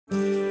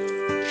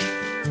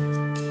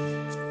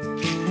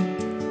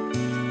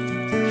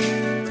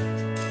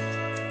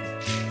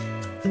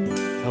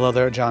Hello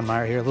there, Jon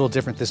Meyer here. A little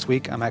different this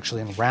week. I'm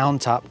actually in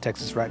Round Top,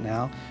 Texas right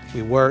now.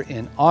 We were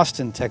in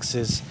Austin,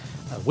 Texas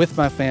with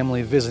my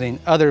family, visiting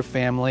other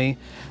family.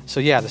 So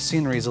yeah, the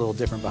scenery is a little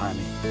different behind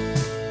me.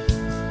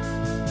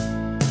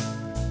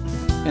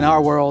 In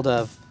our world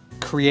of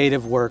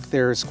creative work,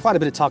 there's quite a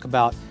bit of talk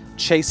about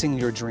chasing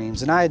your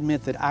dreams. And I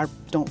admit that I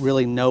don't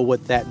really know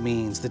what that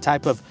means. The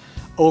type of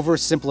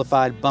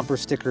oversimplified bumper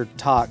sticker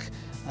talk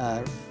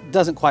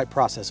doesn't quite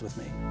process with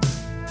me.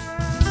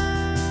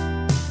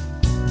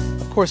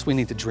 Of course we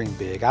need to dream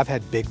big. I've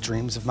had big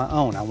dreams of my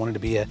own. I wanted to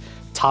be a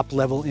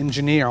top-level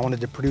engineer. I wanted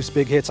to produce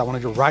big hits. I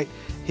wanted to write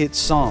hit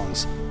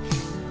songs.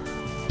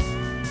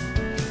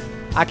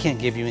 I can't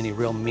give you any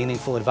real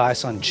meaningful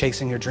advice on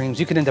chasing your dreams.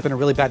 You could end up in a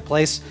really bad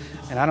place,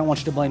 and I don't want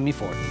you to blame me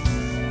for it.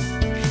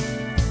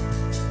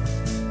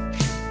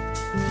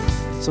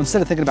 So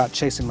instead of thinking about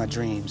chasing my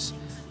dreams,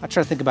 I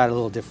try to think about it a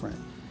little different.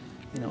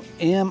 You know,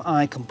 am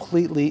I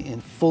completely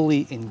and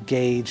fully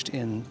engaged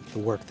in the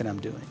work that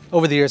I'm doing?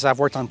 Over the years, I've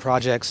worked on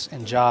projects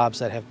and jobs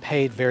that have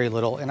paid very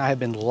little, and I have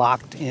been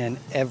locked in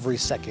every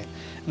second.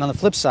 And on the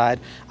flip side,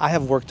 I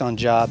have worked on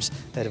jobs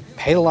that have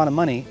paid a lot of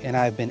money, and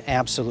I've been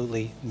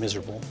absolutely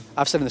miserable.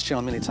 I've said on this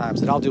channel many times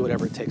that I'll do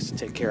whatever it takes to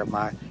take care of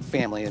my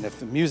family, and if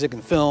the music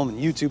and film and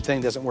YouTube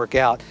thing doesn't work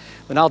out,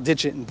 then I'll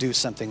ditch it and do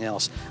something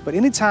else. But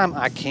anytime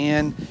I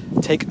can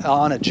take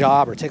on a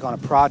job or take on a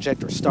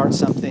project or start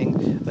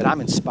something that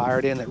I'm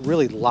inspired in, that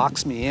really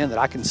locks me in, that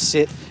I can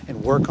sit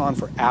and work on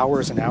for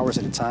hours and hours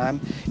at a time,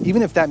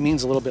 even if that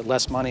means a little bit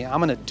less money, I'm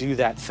gonna do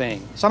that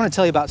thing. So I'm gonna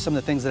tell you about some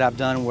of the things that I've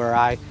done where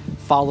I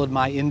followed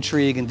my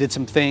intrigue and did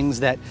some things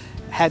that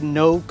had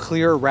no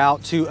clear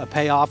route to a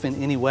payoff in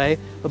any way.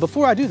 But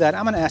before I do that,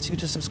 I'm gonna ask you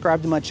to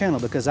subscribe to my channel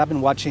because I've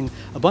been watching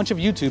a bunch of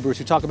YouTubers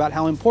who talk about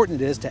how important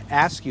it is to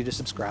ask you to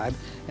subscribe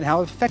and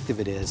how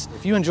effective it is.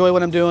 If you enjoy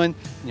what I'm doing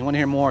and you wanna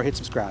hear more, hit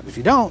subscribe. If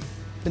you don't,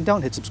 then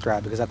don't hit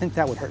subscribe because I think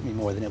that would hurt me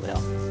more than it would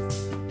help.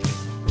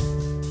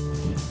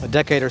 A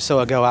decade or so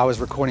ago, I was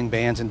recording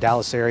bands in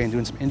Dallas area and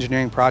doing some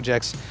engineering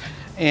projects,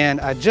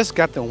 and I just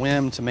got the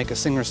whim to make a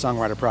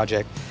singer-songwriter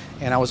project.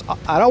 And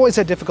I'd always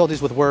had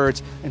difficulties with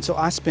words, and so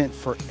I spent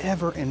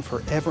forever and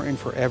forever and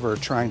forever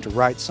trying to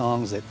write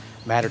songs that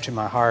matter to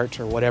my heart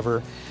or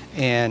whatever.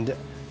 And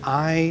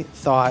I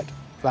thought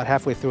about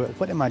halfway through it,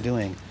 what am I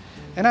doing?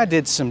 And I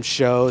did some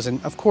shows,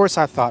 and of course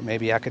I thought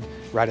maybe I could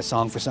write a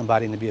song for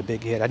somebody and it'd be a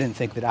big hit. I didn't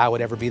think that I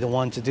would ever be the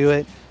one to do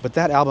it, but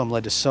that album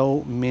led to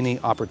so many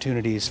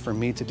opportunities for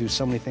me to do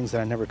so many things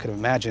that I never could have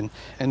imagined.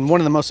 And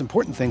one of the most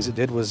important things it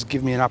did was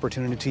give me an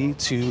opportunity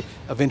to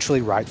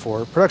eventually write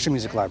for production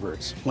music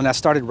libraries. When I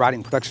started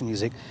writing production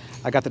music,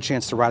 I got the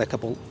chance to write a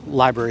couple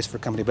libraries for a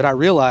company, but I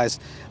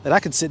realized that I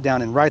could sit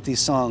down and write these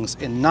songs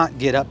and not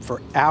get up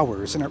for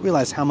hours, and I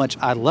realized how much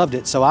I loved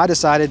it. So I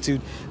decided to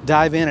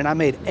dive in, and I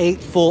made 8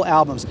 full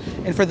albums.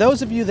 And for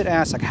those of you that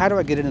ask, like, how do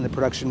I get into the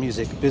production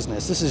music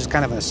business? This is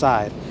kind of an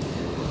aside.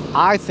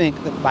 I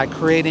think that by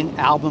creating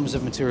albums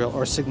of material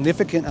or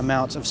significant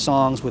amounts of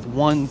songs with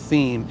one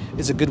theme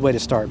is a good way to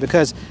start,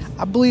 because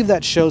I believe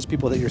that shows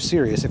people that you're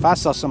serious. If I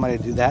saw somebody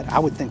do that, I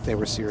would think they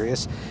were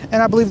serious.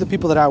 And I believe the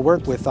people that I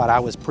worked with thought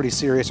I was pretty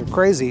serious or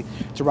crazy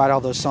to write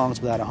all those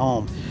songs without a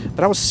home.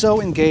 But I was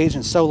so engaged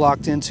and so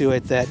locked into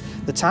it that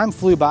the time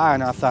flew by,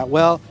 and I thought,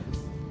 well,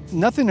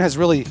 nothing has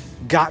really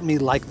got me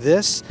like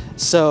this,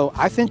 so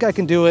I think I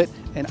can do it,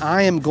 and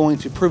I am going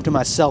to prove to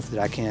myself that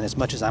I can as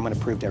much as I'm going to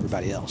prove to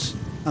everybody else.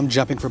 I'm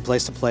jumping from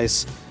place to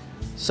place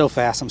so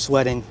fast, I'm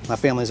sweating. My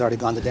family's already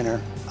gone to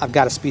dinner. I've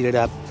got to speed it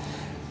up.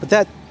 But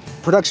that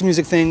production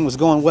music thing was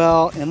going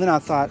well, and then I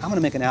thought, I'm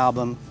gonna make an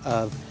album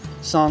of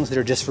songs that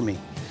are just for me.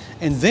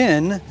 And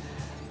then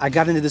I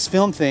got into this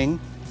film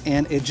thing,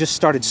 and it just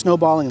started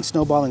snowballing and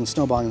snowballing and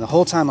snowballing. And the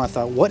whole time I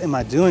thought, what am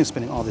I doing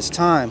spending all this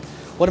time?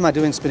 What am I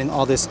doing spending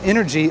all this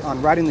energy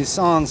on writing these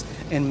songs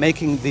and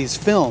making these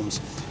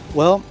films?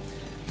 Well,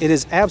 it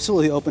has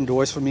absolutely opened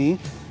doors for me.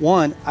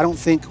 One, I don't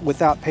think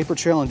without Paper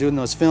Trail and doing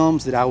those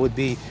films that I would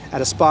be at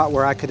a spot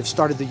where I could have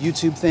started the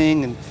YouTube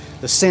thing, and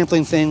the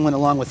sampling thing went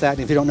along with that. And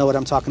if you don't know what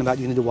I'm talking about,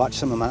 you need to watch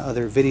some of my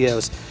other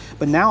videos.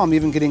 But now I'm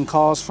even getting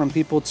calls from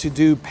people to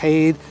do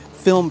paid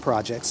film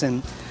projects.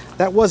 And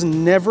that was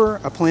never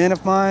a plan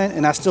of mine,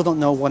 and I still don't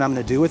know what I'm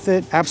gonna do with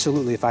it.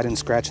 Absolutely, if I didn't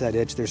scratch that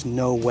itch, there's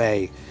no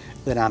way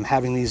that I'm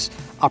having these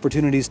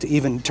opportunities to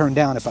even turn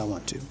down if I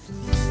want to.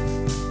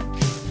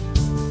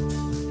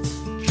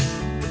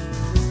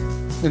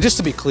 Now, just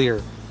to be clear,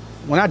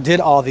 when I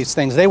did all these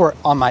things, they were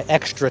on my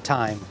extra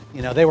time.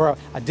 You know,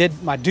 I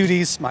did my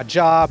duties, my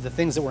job, the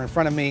things that were in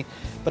front of me,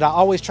 but I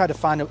always tried to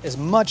find as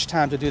much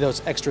time to do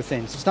those extra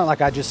things. It's not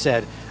like I just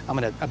said, I'm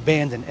gonna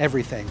abandon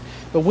everything.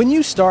 But when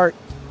you start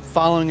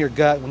following your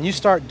gut, when you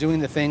start doing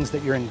the things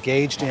that you're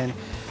engaged in,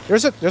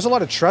 there's a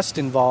lot of trust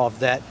involved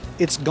that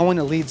it's going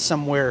to lead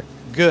somewhere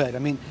good. I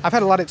mean, I've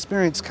had a lot of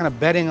experience kind of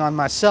betting on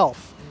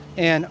myself.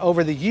 And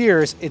over the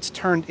years, it's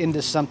turned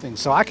into something.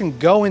 So I can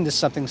go into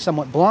something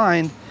somewhat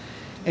blind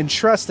and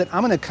trust that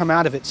I'm gonna come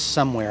out of it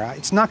somewhere.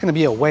 It's not gonna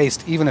be a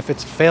waste, even if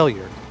it's a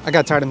failure. I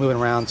got tired of moving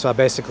around, so I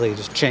basically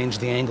just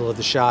changed the angle of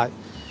the shot.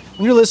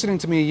 When you're listening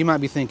to me, you might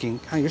be thinking,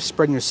 oh, you're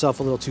spreading yourself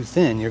a little too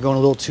thin, you're going a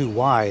little too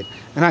wide.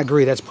 And I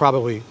agree, that's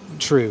probably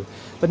true.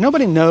 But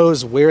nobody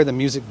knows where the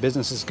music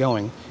business is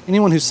going.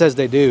 Anyone who says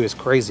they do is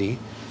crazy.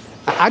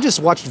 I just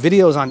watched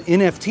videos on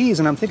NFTs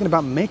and I'm thinking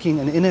about making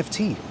an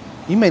NFT.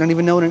 You may not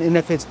even know what an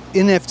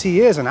NFT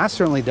is, and I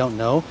certainly don't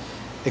know,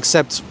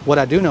 except what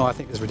I do know I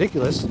think is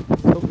ridiculous.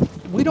 But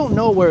we don't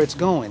know where it's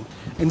going.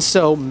 And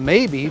so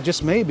maybe,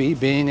 just maybe,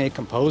 being a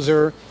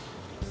composer,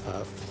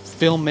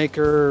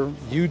 filmmaker,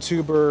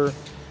 YouTuber,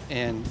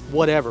 and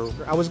whatever.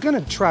 I was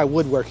gonna try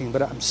woodworking,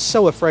 but I'm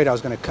so afraid I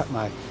was gonna cut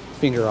my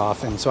finger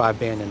off, and so I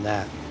abandoned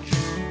that.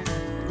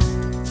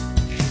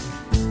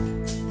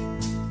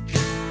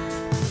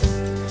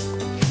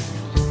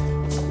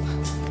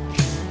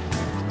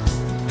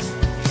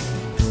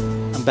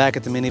 I'm back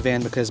at the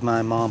minivan because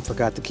my mom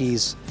forgot the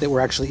keys that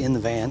were actually in the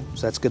van,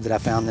 so that's good that I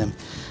found them.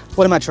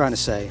 What am I trying to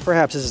say?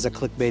 Perhaps this is a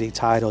clickbaity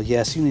title.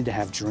 Yes, you need to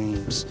have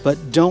dreams, but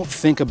don't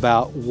think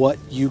about what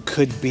you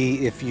could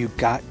be if you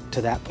got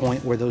to that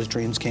point where those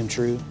dreams came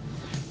true.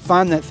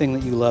 Find that thing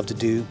that you love to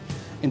do,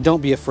 and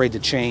don't be afraid to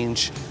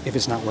change if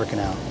it's not working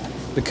out.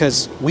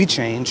 Because we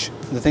change,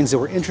 and the things that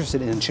we're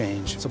interested in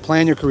change. So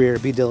plan your career,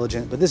 be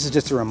diligent, but this is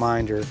just a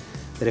reminder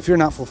that if you're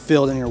not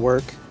fulfilled in your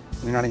work,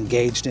 and you're not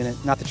engaged in it,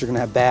 not that you're gonna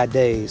have bad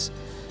days,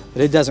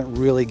 but it doesn't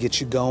really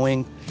get you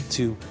going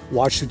to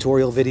watch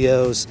tutorial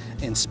videos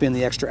and spend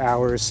the extra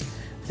hours,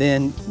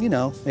 then, you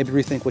know, maybe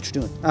rethink what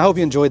you're doing. I hope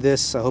you enjoyed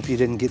this. I hope you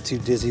didn't get too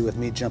dizzy with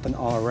me jumping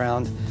all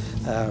around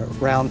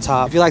round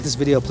top. If you like this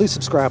video, please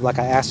subscribe like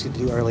I asked you to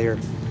do earlier,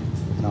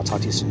 and I'll talk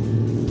to you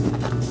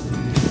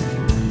soon.